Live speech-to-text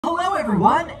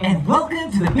everyone, and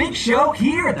welcome to the big show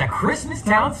here at the Christmas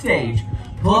Town stage.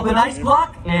 Pull up an ice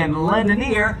block and lend an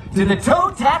ear to the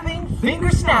toe-tapping,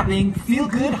 finger-snapping,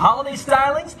 feel-good holiday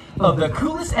stylings of the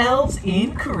coolest elves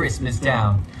in Christmas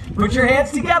Town. Put your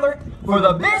hands together for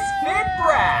the Misfit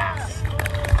Brass!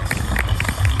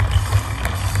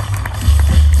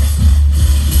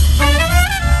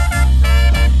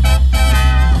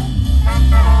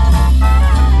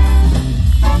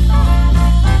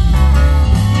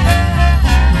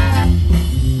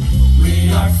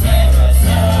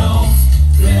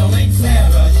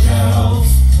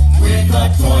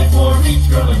 Toy for each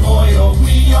girl and boy, oh,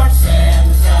 we are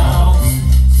Santa's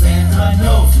elves. Santa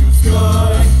knows who's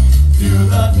good, do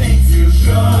the things you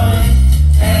should,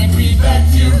 and we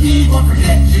bet you he won't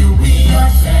forget you. We are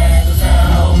Santa's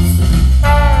elves.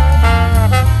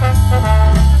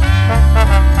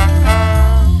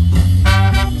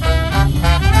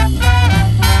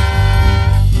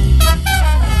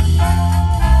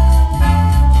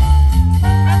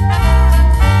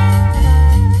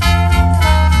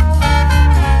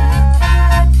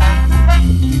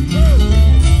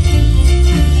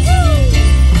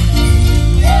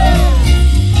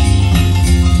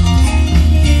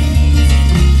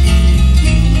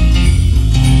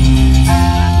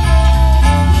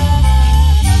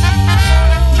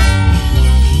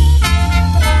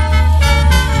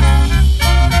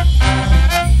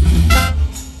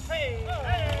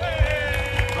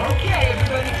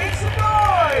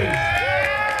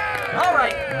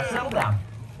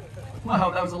 Wow,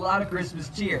 that was a lot of Christmas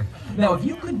cheer. Now, if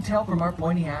you couldn't tell from our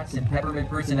pointy hats and peppermint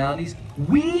personalities,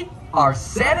 we are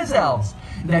Santa's elves.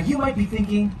 Now, you might be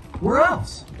thinking, we're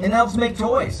elves, and elves make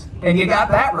toys. And you got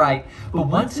that right. But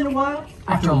once in a while,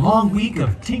 after a long week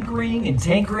of tinkering and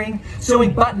tankering,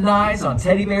 sewing button eyes on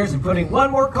teddy bears and putting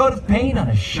one more coat of paint on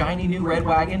a shiny new red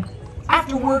wagon,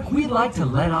 after work, we'd like to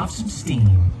let off some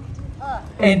steam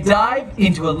and dive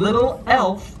into a little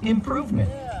elf improvement.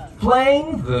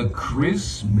 Playing the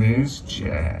Christmas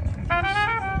Jazz.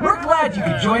 We're glad you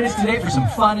could join us today for some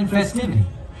fun and festivity.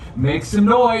 Make some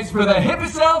noise for the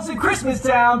hippest elves in Christmas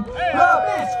Town, the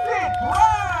Misfit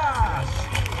Brass!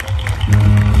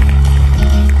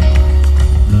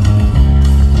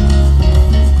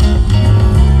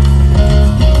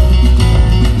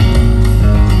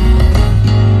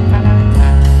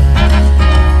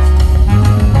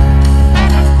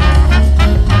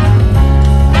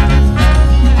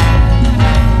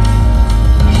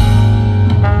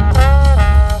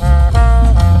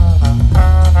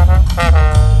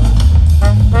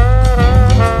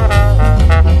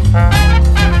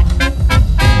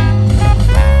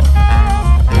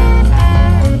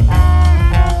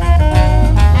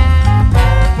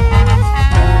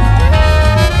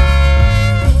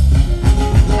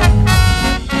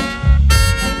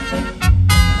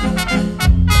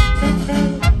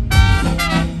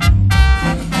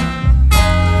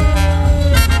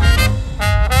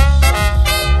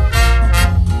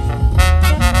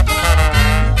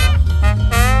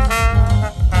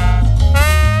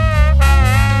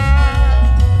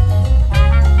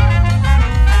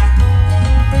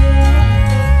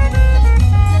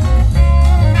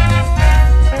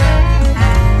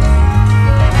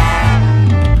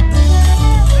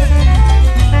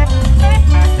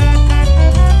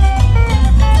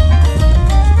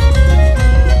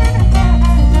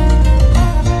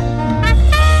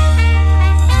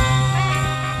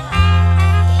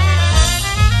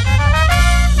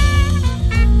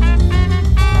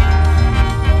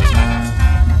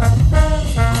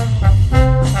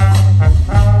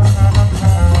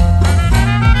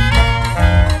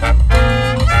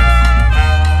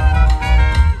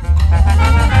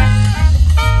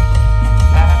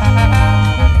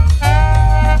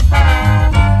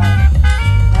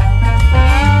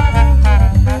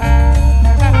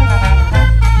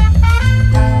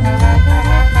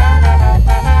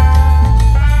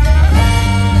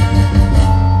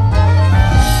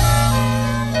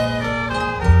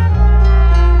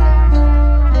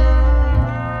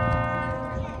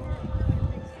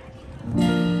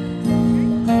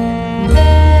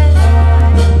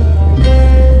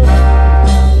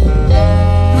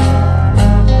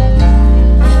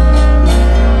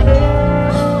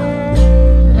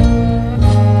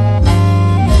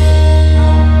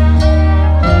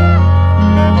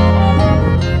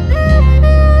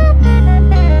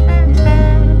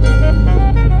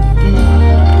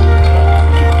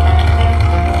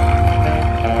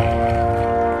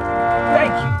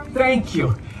 Thank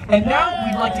you. And now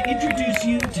we'd like to introduce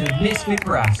you to Misfit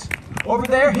Brass. Over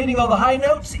there, hitting all the high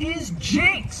notes, is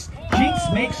Jinx. Jinx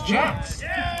makes jacks.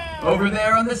 Over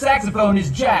there on the saxophone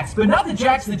is Jax, but not the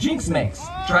Jax the Jinx makes.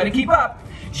 Try to keep up.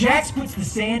 Jax puts the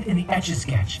sand in the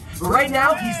Etch-a-Sketch, but right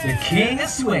now he's the king of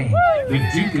swing, the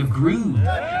Duke of Groove,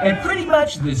 and pretty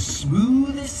much the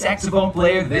smoothest saxophone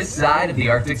player this side of the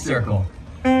Arctic Circle.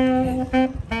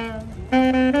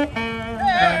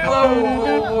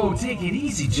 Whoa, take it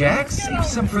easy, Jax. Save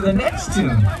some for the next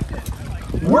tune.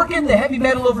 Working the heavy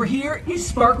metal over here is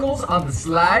Sparkles on the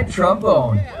slide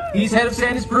trombone. He's head of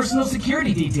Santa's personal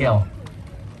security detail.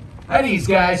 At ease,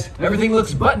 guys. Everything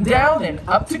looks buttoned down and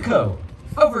up to code.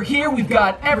 Over here, we've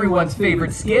got everyone's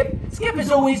favorite Skip. Skip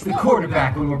is always the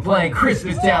quarterback when we're playing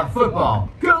Christmas Town football.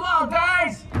 Go along,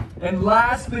 guys! And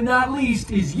last but not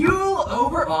least is Yule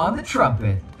over on the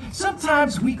trumpet.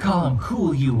 Sometimes we call him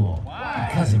Cool Yule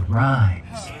because it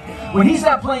rhymes. When he's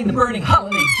not playing the burning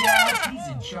holiday jazz, he's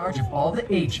in charge of all the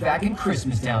HVAC in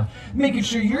Christmas Town, making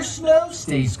sure your snow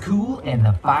stays cool and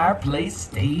the fireplace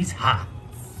stays hot.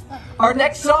 Our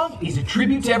next song is a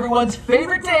tribute to everyone's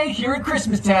favorite day here in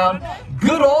Christmas Town,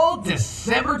 good old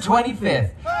December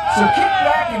 25th. So kick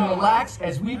back and relax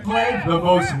as we play the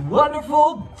most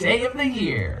wonderful day of the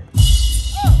year.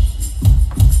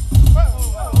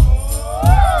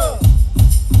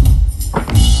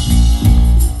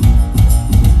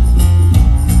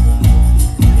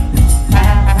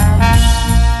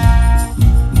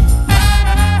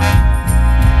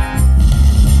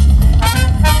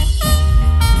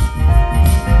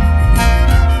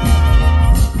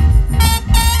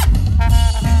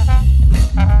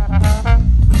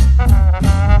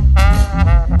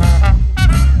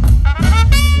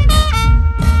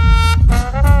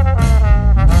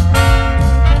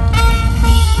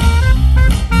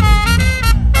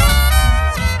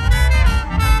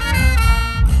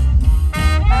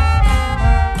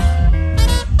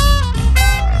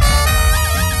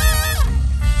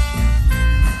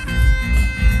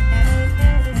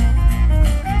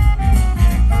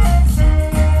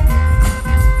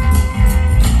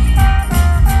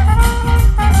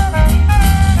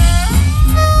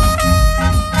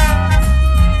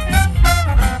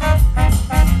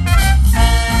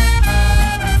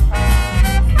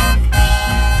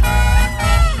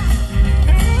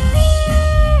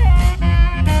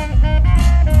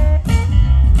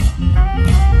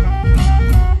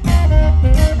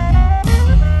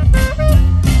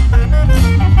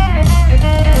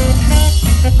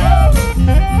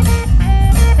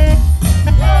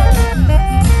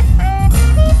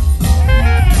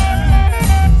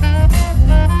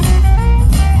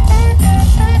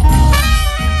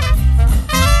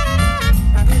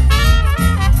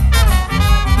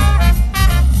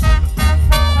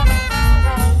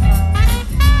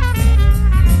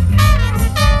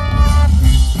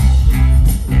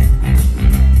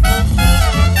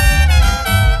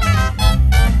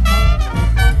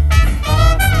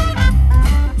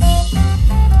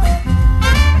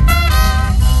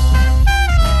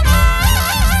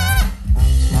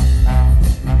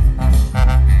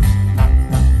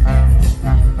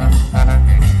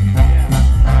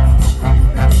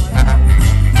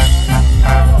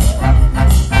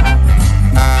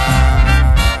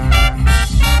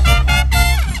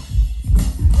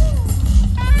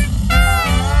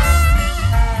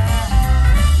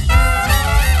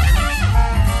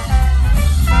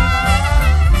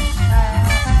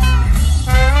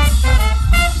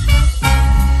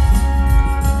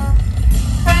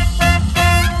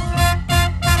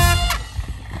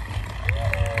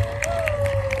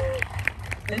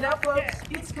 And now, folks,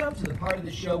 it's come to the part of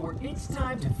the show where it's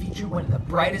time to feature one of the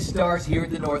brightest stars here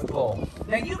at the North Pole.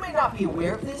 Now, you may not be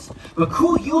aware of this, but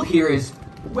Cool Yule here is,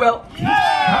 well, he's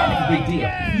kind of a big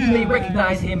deal. You may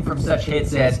recognize him from such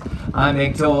hits as I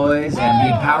Make Toys and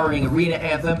the empowering arena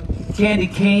anthem, Candy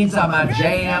Canes on My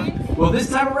Jam. Well, this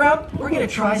time around, we're going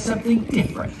to try something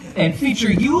different and feature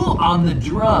Yule on the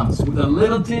drums with a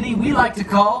little ditty we like to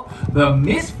call the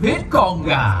Misfit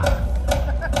Conga.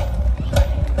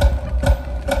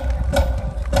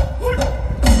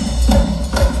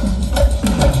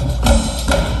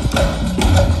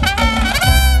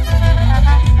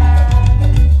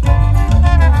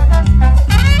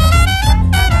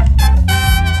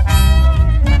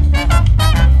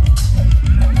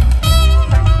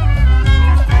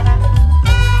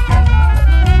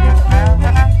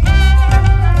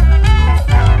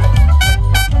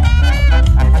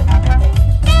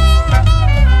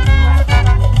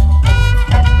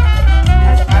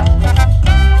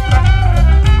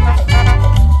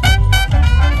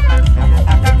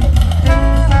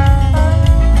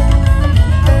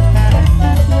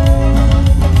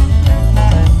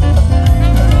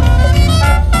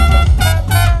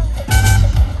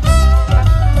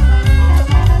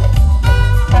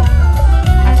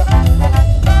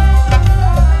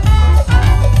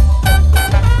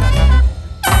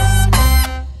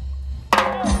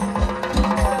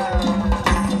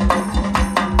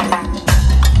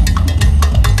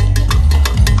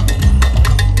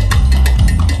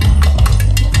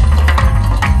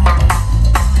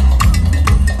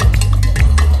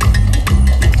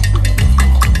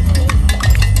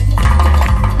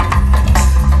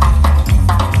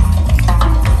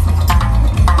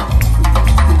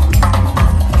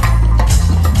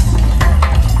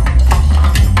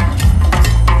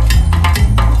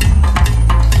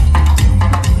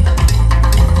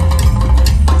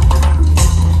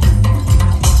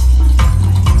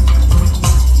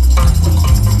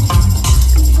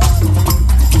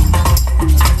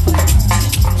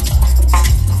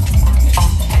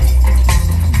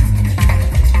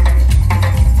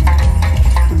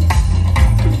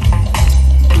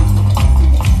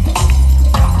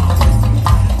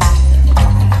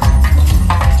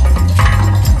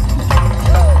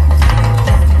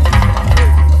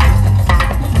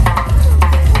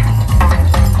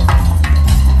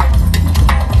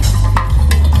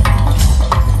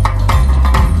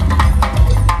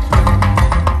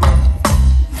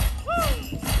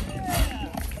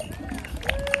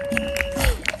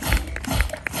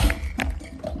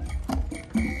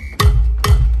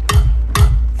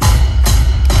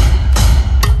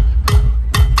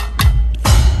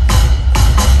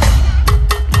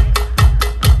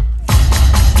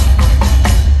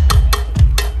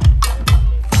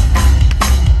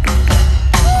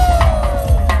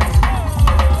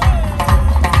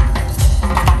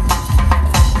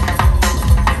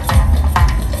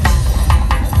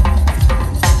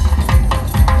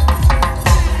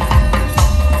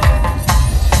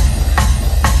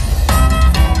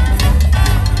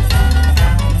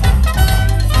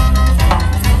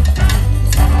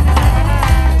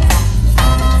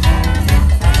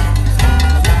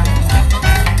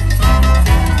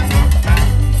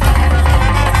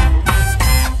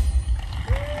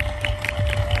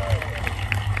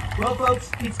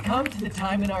 come to the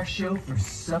time in our show for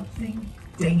something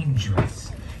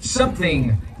dangerous,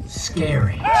 something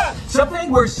scary, something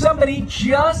where somebody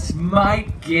just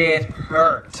might get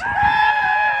hurt.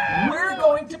 We're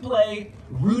going to play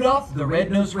Rudolph the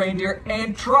Red-Nosed Reindeer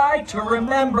and try to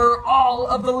remember all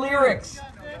of the lyrics.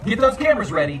 Get those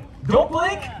cameras ready, don't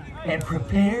blink, and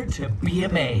prepare to be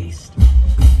amazed.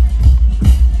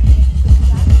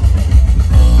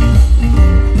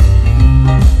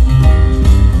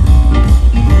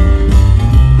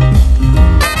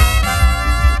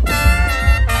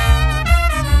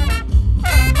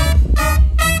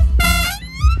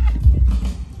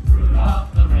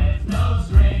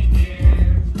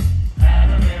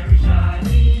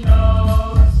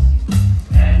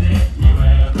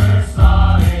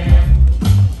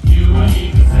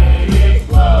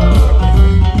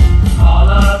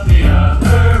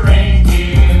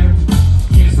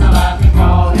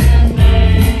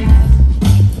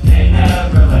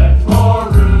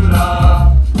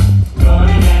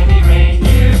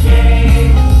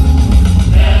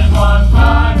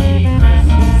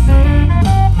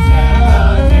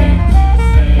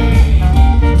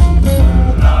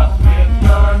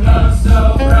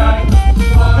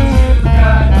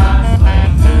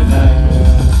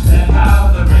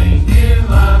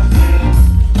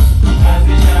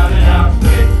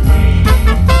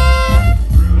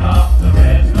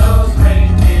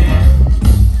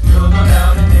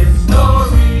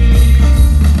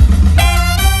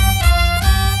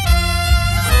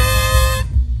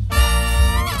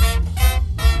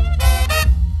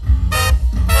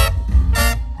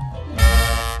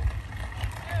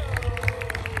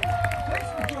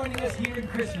 Here in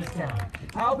Christmas Town.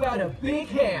 How about a big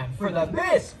hand for the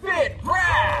Misfit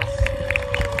Brass?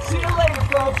 See you later,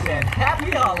 folks, and happy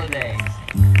holidays.